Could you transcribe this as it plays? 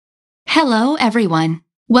Hello everyone.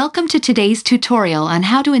 Welcome to today's tutorial on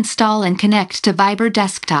how to install and connect to Viber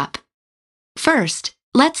Desktop. First,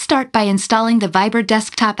 let's start by installing the Viber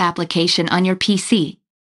Desktop application on your PC.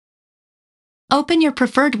 Open your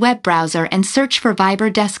preferred web browser and search for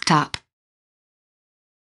Viber Desktop.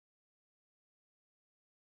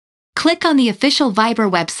 Click on the official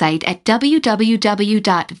Viber website at www.viber.com.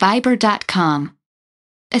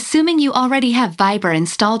 Assuming you already have Viber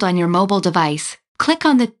installed on your mobile device, click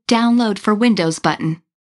on the Download for Windows button.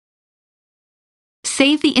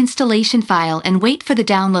 Save the installation file and wait for the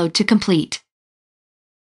download to complete.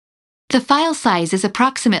 The file size is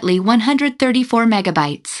approximately 134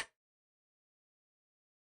 megabytes.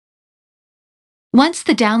 Once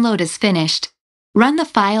the download is finished, run the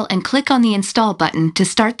file and click on the Install button to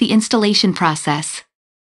start the installation process.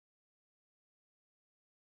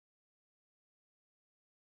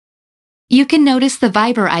 You can notice the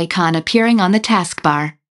Viber icon appearing on the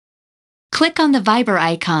taskbar. Click on the Viber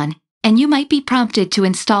icon, and you might be prompted to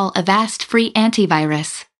install Avast Free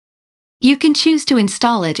Antivirus. You can choose to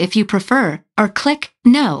install it if you prefer, or click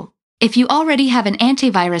No if you already have an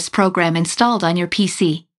antivirus program installed on your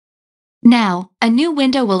PC. Now, a new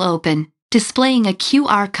window will open, displaying a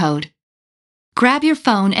QR code. Grab your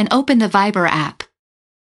phone and open the Viber app.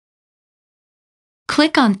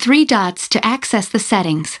 Click on three dots to access the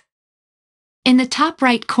settings. In the top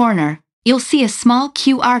right corner, you'll see a small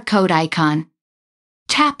QR code icon.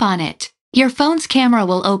 Tap on it. Your phone's camera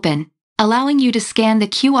will open, allowing you to scan the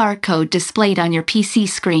QR code displayed on your PC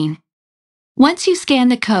screen. Once you scan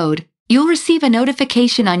the code, you'll receive a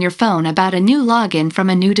notification on your phone about a new login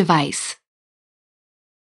from a new device.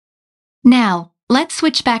 Now, let's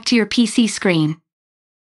switch back to your PC screen.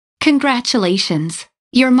 Congratulations!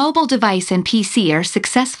 Your mobile device and PC are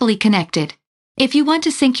successfully connected. If you want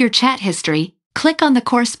to sync your chat history, click on the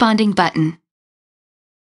corresponding button.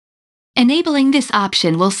 Enabling this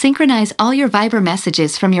option will synchronize all your Viber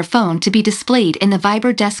messages from your phone to be displayed in the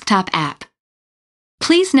Viber Desktop app.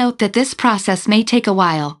 Please note that this process may take a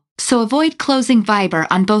while, so avoid closing Viber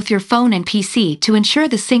on both your phone and PC to ensure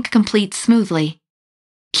the sync completes smoothly.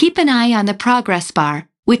 Keep an eye on the progress bar,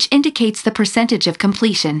 which indicates the percentage of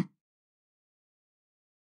completion.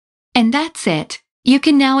 And that's it. You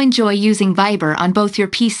can now enjoy using Viber on both your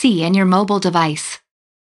PC and your mobile device.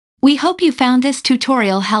 We hope you found this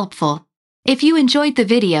tutorial helpful. If you enjoyed the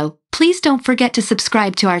video, please don't forget to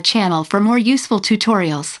subscribe to our channel for more useful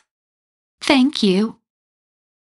tutorials. Thank you.